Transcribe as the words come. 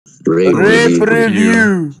Rave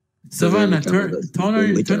review. Savannah, turn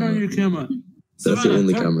on your camera. That's the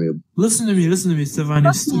only camera. Listen to me, Savannah,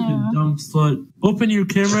 you stupid dumb slut. Open your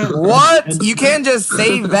camera. What? You can't just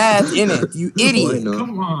save that in it, you idiot.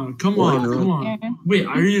 Come on. Wait,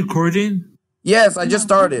 are you recording? Yes, I just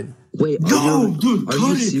started. Wait, dude, are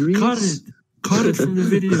you serious? Cut it from the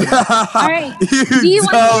video. Alright, do you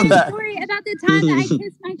want to hear a story about the time that I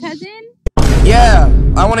kissed my cousin? Yeah,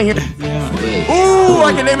 I want to hear. Yeah. Ooh,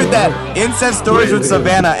 I can name it that. Incest stories with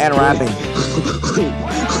Savannah and rapping.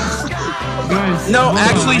 Guys, No,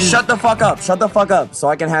 actually, shut the fuck up. Shut the fuck up, so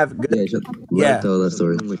I can have good. Yeah, tell that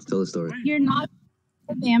story. Tell the story. You're not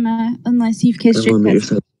Alabama unless you've kissed your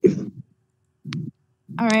cousin.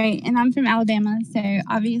 Alright, and I'm from Alabama, so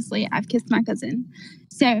obviously I've kissed my cousin.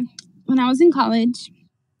 So, when I was in college,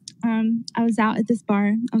 I was out at this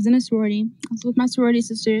bar. I was in a sorority. I was with my sorority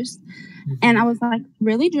sisters, and I was like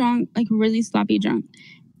really drunk, like really sloppy drunk.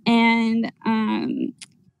 And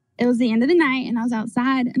it was the end of the night, and I was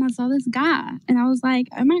outside, and I saw this guy, and I was like,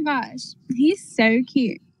 "Oh my gosh, he's so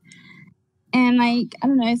cute." And like, I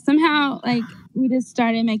don't know, somehow like we just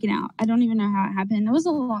started making out. I don't even know how it happened. It was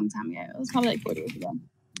a long time ago. It was probably like 4 years ago.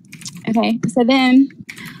 Okay, so then,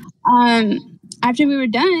 after we were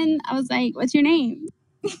done, I was like, "What's your name?"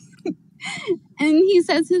 And he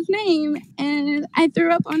says his name, and I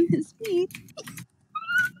threw up on his feet.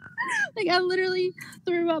 Like, I literally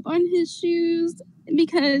threw up on his shoes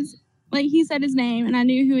because, like, he said his name, and I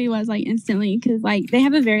knew who he was, like, instantly, because, like, they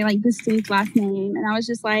have a very, like, distinct last name, and I was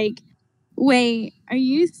just like, "Wait, are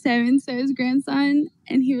you so-and-so's grandson?"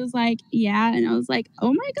 And he was like, "Yeah," and I was like,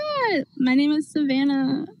 "Oh my God, my name is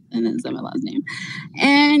Savannah," and then said my last name.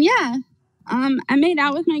 And, yeah, I made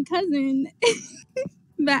out with my cousin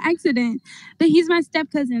by accident, but he's my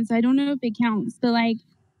step-cousin, so I don't know if it counts, but, like,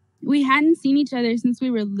 we hadn't seen each other since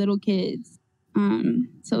we were little kids.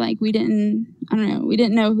 So like we didn't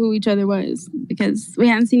know who each other was because we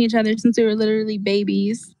hadn't seen each other since we were literally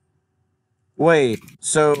babies. Wait.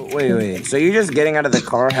 So you're just getting out of the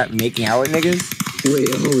car, making out with niggas? Wait,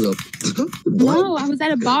 hold up. No, I was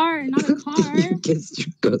at a bar, not a car.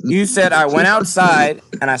 You said I went outside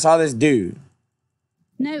and I saw this dude.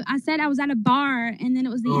 No, I said I was at a bar, and then it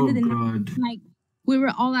was the end of the night. Like we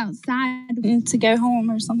were all outside to go home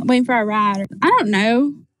or something, waiting for our ride. I don't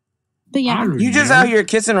know. But yeah. You just out here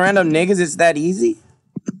kissing random niggas, it's that easy?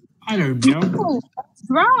 I don't know. Oh, what's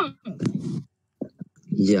wrong?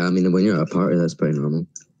 Yeah, I mean, when you're at a party, that's pretty normal.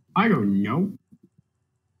 I don't know.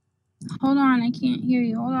 Hold on, I can't hear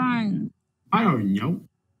you. Hold on. I don't know.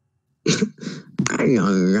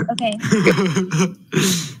 Okay.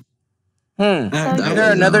 Is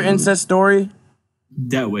there another incest story?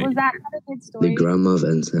 That way. Was that not a good story? The grandma of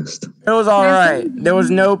incest. It was alright. There was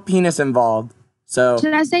no penis involved. So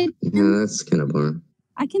should I say? Yeah, that's kind of boring.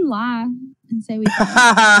 I can lie and say we.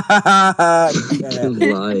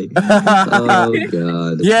 Lie. Oh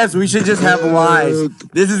God. Yes, we should just have lies.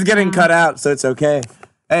 This is getting cut out, so it's okay.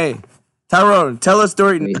 Hey, Tyrone, tell a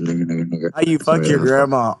story. How you fuck your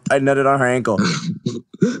grandma? I nutted on her ankle.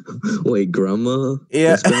 Wait, grandma?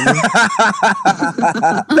 Yeah. You're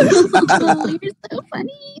so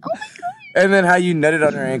funny. Oh my God. And then how you nutted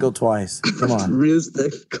on her ankle twice. Come on. Real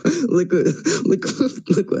stuff. Look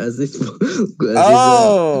what as this.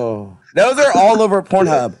 Oh, those are all over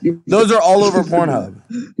Pornhub. Those are all over Pornhub.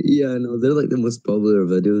 Yeah, I know. They're like the most popular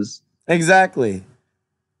videos. Exactly.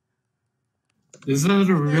 Is that a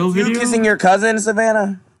real video? You kissing your cousin,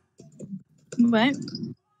 Savannah? What?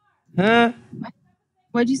 Huh?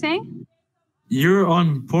 What'd you say? You're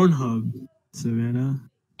on Pornhub, Savannah.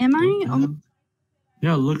 Am I?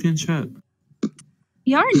 Yeah, look in chat.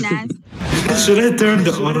 You're nuts. Should I turn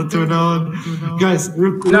the auto-tune on? Guys,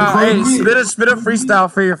 hey, spit a freestyle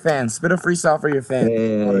for your fans. Spit a freestyle for your fans.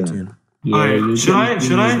 Yeah. Alright, should I?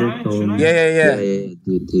 Yeah.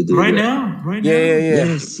 Dude. Right now?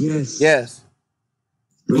 Yeah. Yes.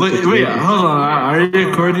 Wait, hold on. Are you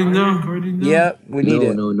recording now? Yep, we need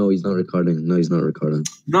it. No, he's not recording.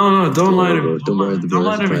 No, don't lie to me. Don't worry, Don't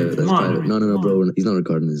lie to me. that's private. No, bro. He's not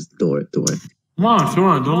recording this. Don't worry. Come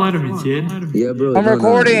on. Don't lie to me, kid. Yeah, bro. I'm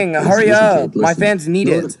recording. Hurry up. My fans need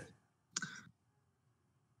it.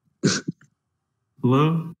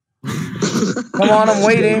 Hello? Come on, I'm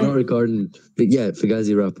waiting. He's not recording. Yeah,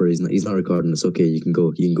 Fugazi rapper. He's not recording. It's okay. You can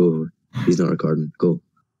go. He's not recording. Go.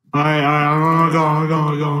 Alright, I'm gonna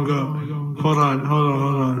go. Hold on.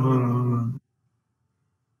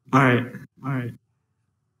 Alright.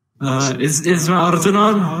 Is my auto-tune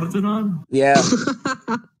on? Yeah.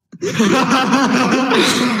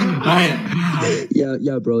 Alright.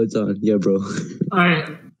 Yeah, bro, it's on. Yeah, bro. Alright.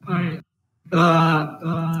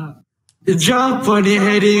 Jump on your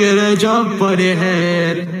head, you gotta jump on your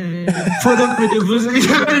head. Put up with the pussy, you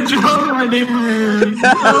gotta jump on your head.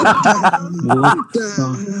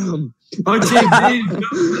 Damn. Okay, babe.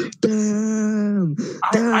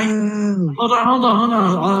 Damn. Hold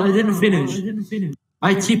on. I didn't finish.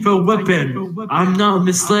 I keep a weapon. I'm not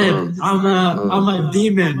a slave. I'm a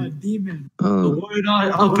demon. The word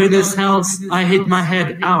up in this house, I hit my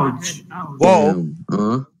head. Ouch. Whoa.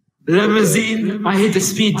 Limousine, I hit the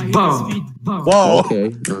speed bump. Whoa.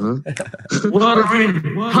 Okay. Water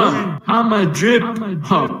in, huh? I'm a drip,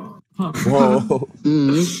 huh? Whoa.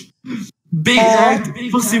 Big act,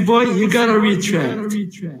 pussy boy, you gotta retract.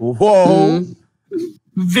 Whoa.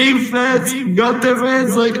 Big fats, got the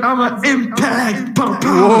hands like I'm an impact.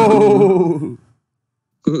 Whoa.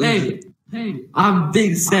 Hey, I'm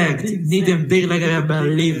big sacked. Need them big like I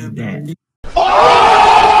believe that.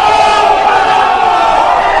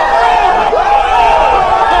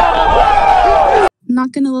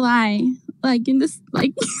 Not gonna lie, like in this,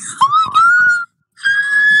 like.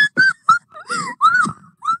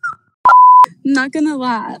 Not gonna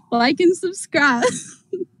lie, like and subscribe.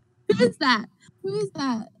 Who is that? Who is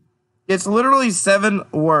that? It's literally 7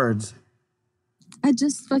 words. I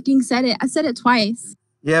just fucking said it. I said it twice.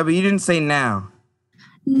 Yeah, but you didn't say now.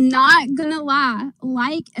 Not gonna lie,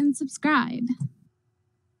 like and subscribe.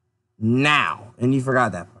 Now. And you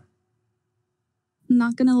forgot that part.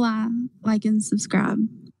 Not gonna lie, like and subscribe.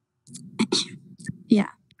 Yeah,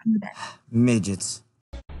 I'm the best. Midgets.